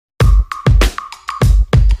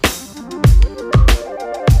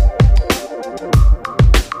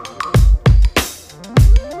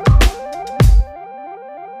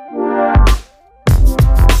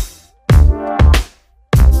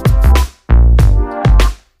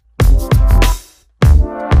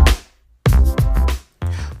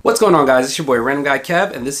What's going on, guys? It's your boy Random Guy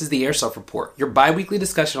Kev, and this is the Airsoft Report, your bi-weekly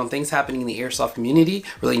discussion on things happening in the Airsoft community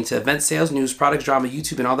relating to event sales, news, products, drama,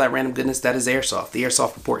 YouTube, and all that random goodness that is Airsoft. The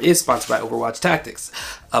Airsoft Report is sponsored by Overwatch Tactics,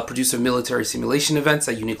 a producer of military simulation events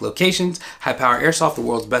at unique locations, high-power Airsoft, the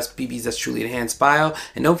world's best BBs that's truly enhanced bio,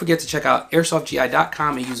 and don't forget to check out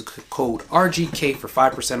airsoftgi.com and use code RGK for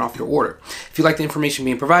 5% off your order. If you like the information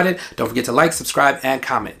being provided, don't forget to like, subscribe, and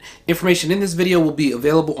comment. Information in this video will be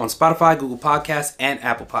available on Spotify, Google Podcasts, and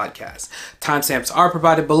Apple Podcasts. Timestamps are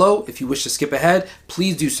provided below. If you wish to skip ahead,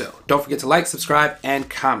 please do so. Don't forget to like, subscribe, and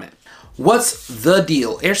comment. What's the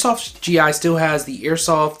deal? Airsoft GI still has the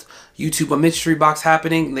Airsoft YouTube mystery box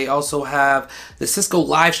happening. They also have the Cisco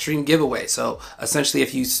live stream giveaway. So essentially,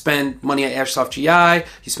 if you spend money at Airsoft GI,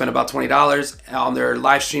 you spend about $20 on their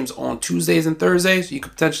live streams on Tuesdays and Thursdays, you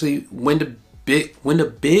could potentially win a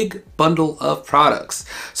big bundle of products.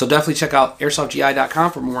 So definitely check out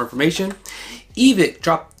airsoftgi.com for more information. EVIC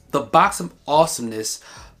dropped the Box of Awesomeness,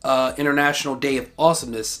 International Day of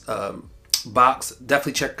Awesomeness box.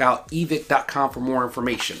 Definitely check out evic.com for more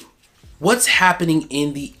information. What's happening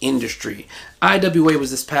in the industry? IWA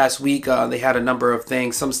was this past week. They had a number of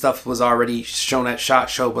things. Some stuff was already shown at SHOT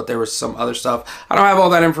Show, but there was some other stuff. I don't have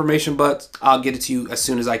all that information, but I'll get it to you as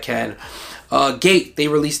soon as I can. Gate, they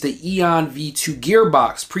released the Eon V2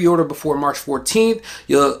 Gearbox. Pre-order before March 14th.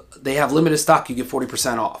 They have limited stock. You get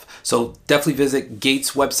 40% off. So definitely visit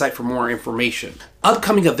Gate's website for more information.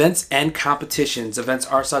 Upcoming events and competitions. Events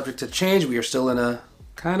are subject to change. We are still in a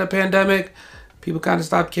kind of pandemic. People kind of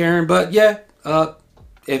stopped caring. But yeah,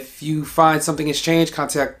 if you find something has changed,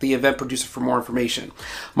 contact the event producer for more information.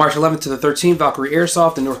 March 11th to the 13th, Valkyrie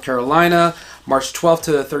Airsoft in North Carolina. March 12th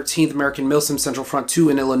to the 13th, American Milsim Central Front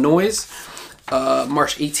 2 in Illinois.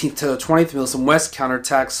 March 18th to the 20th, Milsim West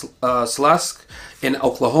Counterattack Slask in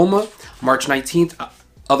Oklahoma. March 19th,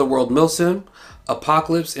 Otherworld Milsim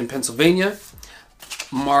Apocalypse in Pennsylvania.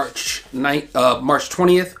 March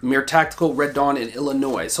 20th, Mere Tactical Red Dawn in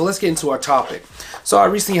Illinois. So let's get into our topic. So I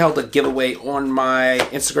recently held a giveaway on my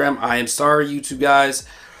Instagram. I am sorry, YouTube guys.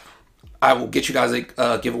 I will get you guys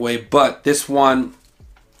a giveaway, but this one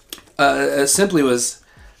simply was,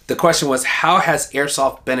 the question was, how has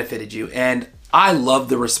Airsoft benefited you? And I love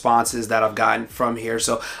the responses that I've gotten from here,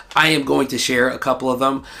 so I am going to share a couple of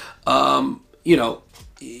them.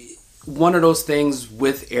 One of those things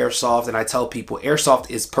with Airsoft, and I tell people, Airsoft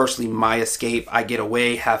is personally my escape. I get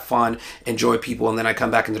away, have fun, enjoy people, and then I come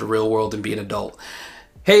back into the real world and be an adult.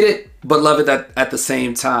 Hate it, but love it at the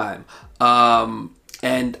same time.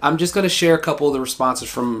 And I'm just going to share a couple of the responses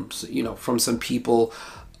from some people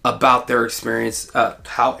about their experience,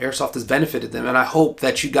 how Airsoft has benefited them. And I hope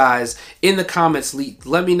that you guys in the comments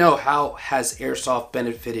let me know, how has Airsoft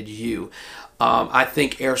benefited you? I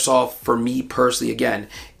think Airsoft, for me personally, again,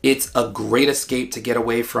 it's a great escape to get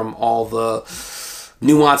away from all the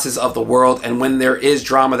nuances of the world. And when there is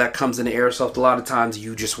drama that comes into Airsoft, a lot of times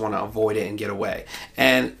you just want to avoid it and get away.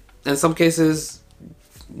 And in some cases,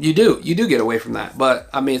 you do get away from that. But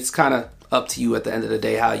I mean, it's kind of up to you at the end of the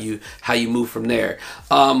day how you move from there.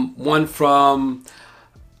 One from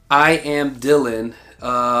I Am Dylan.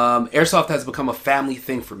 Airsoft has become a family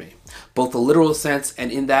thing for me, both the literal sense,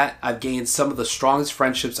 and in that I've gained some of the strongest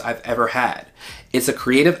friendships I've ever had. It's a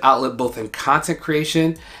creative outlet both in content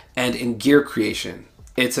creation and in gear creation.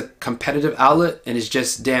 It's a competitive outlet and it's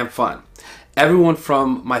just damn fun. Everyone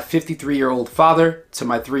from my 53-year-old father to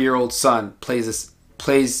my 3-year-old son plays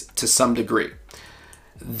to some degree.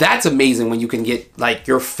 That's amazing when you can get like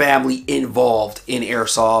your family involved in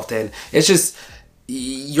Airsoft, and it's just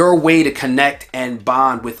your way to connect and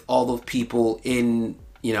bond with all those people in,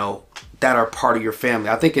 that are part of your family.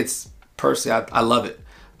 I think it's personally, I love it.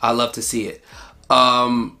 I love to see it.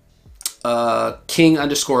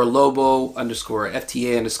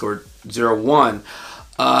 King_Lobo_FTA_01.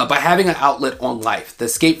 By having an outlet on life, the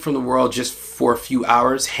escape from the world just for a few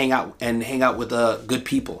hours, hang out with good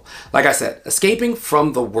people. Like I said, escaping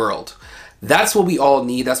from the world. That's what we all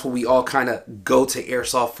need. That's what we all kind of go to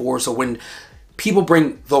Airsoft for. So when people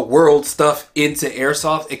bring the world stuff into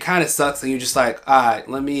Airsoft, it kind of sucks, and you're just like, all right,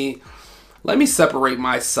 let me separate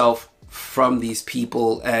myself from these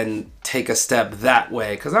people and take a step that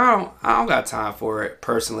way, because I don't got time for it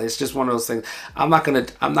personally. It's just one of those things. I'm not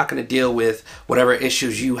gonna deal with whatever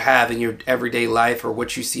issues you have in your everyday life or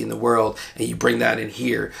what you see in the world, and you bring that in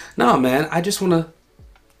here. No, man, I just want to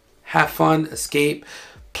have fun, escape,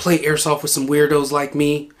 play Airsoft with some weirdos like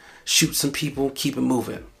me, shoot some people, keep it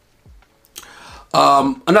moving.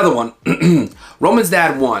 Another one, Roman's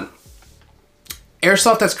Dad 1.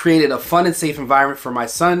 Airsoft has created a fun and safe environment for my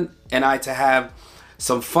son and I to have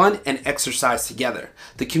some fun and exercise together.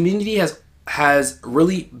 The community has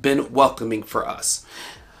really been welcoming for us.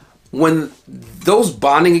 When those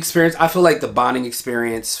bonding experience, I feel like the bonding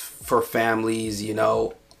experience for families,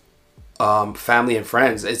 family and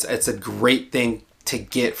friends, it's a great thing to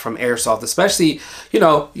get from airsoft. Especially, you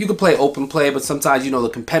can play open play, but sometimes the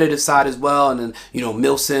competitive side as well, and then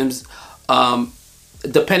mil sims.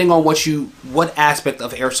 Depending on what aspect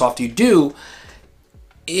of airsoft you do,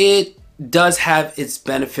 it does have its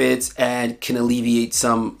benefits and can alleviate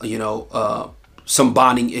some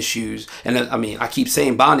bonding issues. And I keep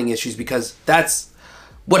saying bonding issues because that's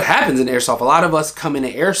what happens in airsoft. A lot of us come into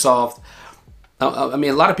airsoft. A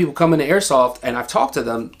lot of people come into airsoft, and I've talked to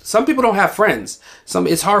them. Some people don't have friends.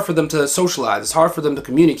 It's hard for them to socialize. It's hard for them to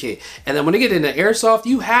communicate. And then when they get into airsoft,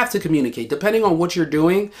 you have to communicate. Depending on what you're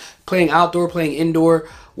doing, playing outdoor, playing indoor,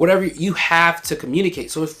 whatever, you have to communicate.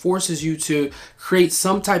 So it forces you to create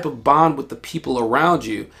some type of bond with the people around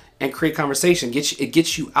you and create conversation. It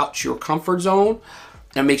gets you out your comfort zone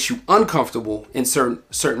and makes you uncomfortable in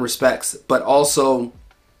certain respects, but also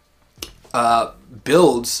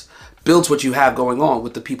builds what you have going on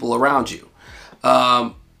with the people around you.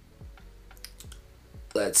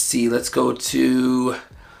 Let's see. Let's go to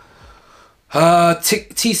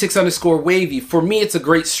T6_wavy. For me, it's a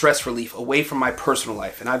great stress relief away from my personal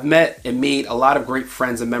life, and I've met and made a lot of great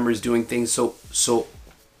friends and memories doing things so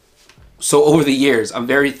over the years. I'm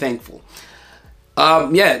very thankful.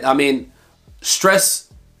 Stress.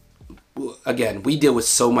 Again, we deal with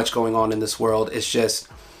so much going on in this world. It's just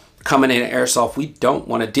coming in airsoft. We don't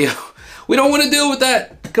want to deal with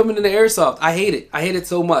that coming into airsoft. I hate it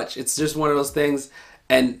so much. It's just one of those things,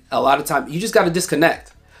 and a lot of time you just got to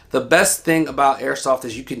disconnect. The best thing about airsoft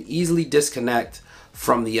is you can easily disconnect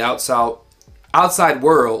from the outside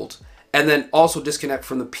world, and then also disconnect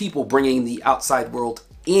from the people bringing the outside world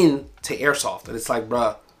into airsoft. And it's like,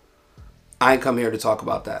 bruh, I ain't come here to talk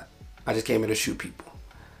about that. I just came here to shoot people,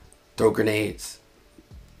 throw grenades,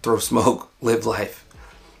 throw smoke, live life,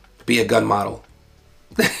 be a gun model.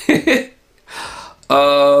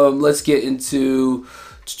 Let's get into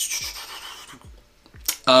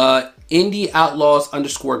Indie Outlaws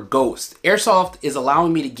 _Ghost. Airsoft is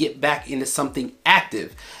allowing me to get back into something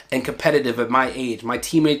active and competitive at my age. My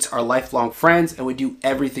teammates are lifelong friends and we do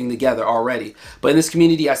everything together already. But in this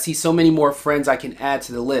community, I see so many more friends I can add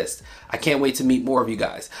to the list. I can't wait to meet more of you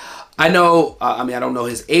guys. I know, I don't know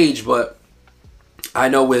his age, but I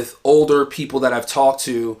know with older people that I've talked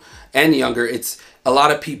to and younger, it's a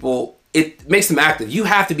lot of people, it makes them active. You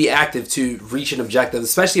have to be active to reach an objective,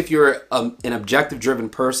 especially if you're an objective driven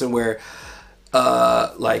person where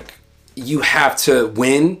you have to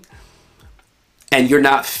win and you're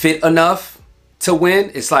not fit enough to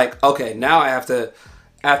win. It's like, okay, now I have to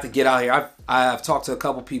get out here. I've talked to a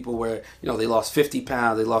couple people where, they lost 50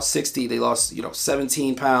 pounds, they lost 60, they lost,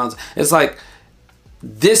 17 pounds. It's like,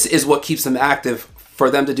 this is what keeps them active for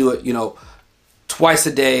them to do it, twice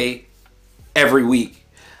a day, every week.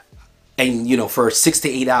 And, for 6 to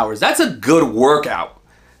 8 hours. That's a good workout.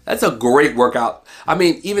 That's a great workout.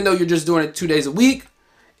 Even though you're just doing it 2 days a week,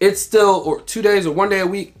 it's still, or 2 days or 1 day a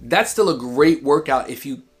week, that's still a great workout if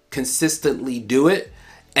you consistently do it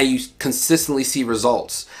and you consistently see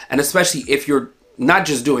results. And especially if you're not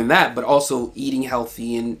just doing that, but also eating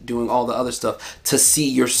healthy and doing all the other stuff to see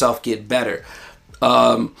yourself get better.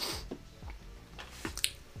 I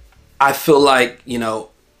feel like,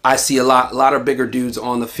 I see a lot of bigger dudes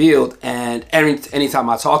on the field, and anytime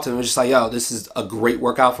I talk to them, it's just like, yo, this is a great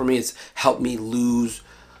workout for me. It's helped me lose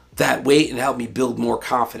that weight and helped me build more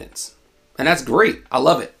confidence. And that's great. I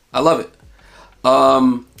love it.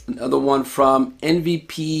 Another one from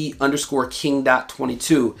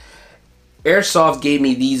MVP_King.22. Airsoft gave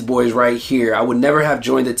me these boys right here. I would never have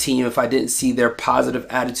joined the team if I didn't see their positive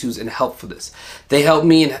attitudes and helpfulness. They helped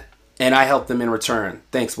me and I helped them in return.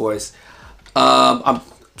 Thanks, boys. I'm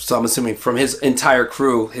assuming from his entire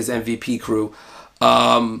crew, his MVP crew.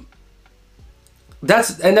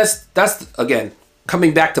 That's again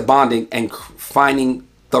coming back to bonding and finding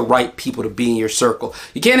the right people to be in your circle.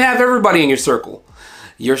 You can't have everybody in your circle.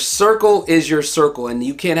 Your circle is your circle, and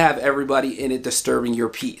you can't have everybody in it disturbing your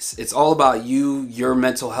peace. It's all about you, your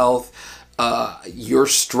mental health, your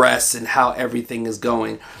stress, and how everything is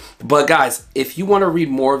going. But guys, if you want to read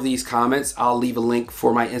more of these comments, I'll leave a link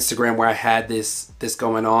for my Instagram where I had this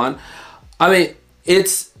going on. It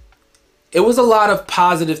was a lot of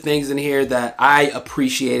positive things in here that I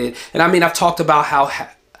appreciated. And I've talked about how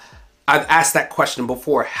I've asked that question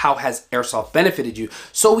before. How has airsoft benefited you?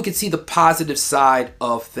 So we can see the positive side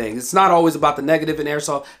of things. It's not always about the negative in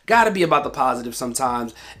airsoft. Got to be about the positive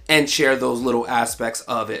sometimes and share those little aspects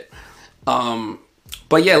of it.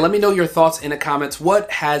 But yeah, let me know your thoughts in the comments.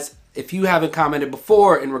 What has if you haven't commented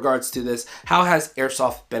before in regards to this, how has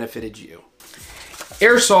Airsoft benefited you?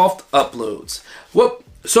 Airsoft uploads. Well,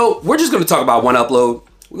 so we're just going to talk about one upload.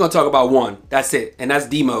 We're going to talk about one. That's it. And that's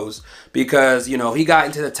Demo's, because, you know, he got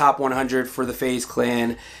into the top 100 for the FaZe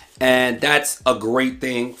Clan, and that's a great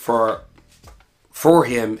thing for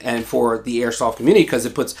him and for the Airsoft community, because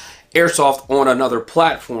it puts Airsoft on another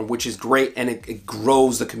platform, which is great, and it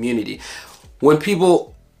grows the community. When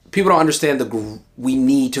people don't understand we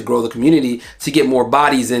need to grow the community to get more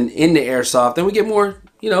bodies in the Airsoft, then we get more,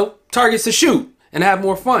 you know, targets to shoot and have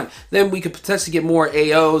more fun. Then we could potentially get more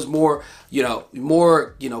AOs, more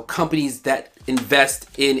companies that invest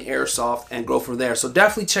in Airsoft and grow from there. So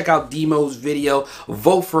definitely check out Demo's video.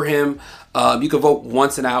 Vote for him. You can vote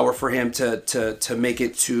once an hour for him to make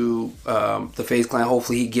it to the FaZe Clan.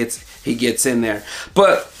 Hopefully he gets in there.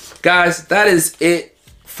 But guys, that is it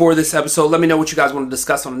for this episode. Let me know what you guys want to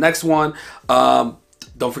discuss on the next one.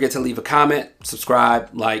 Don't forget to leave a comment, subscribe,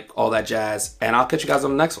 like, all that jazz, and I'll catch you guys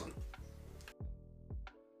on the next one.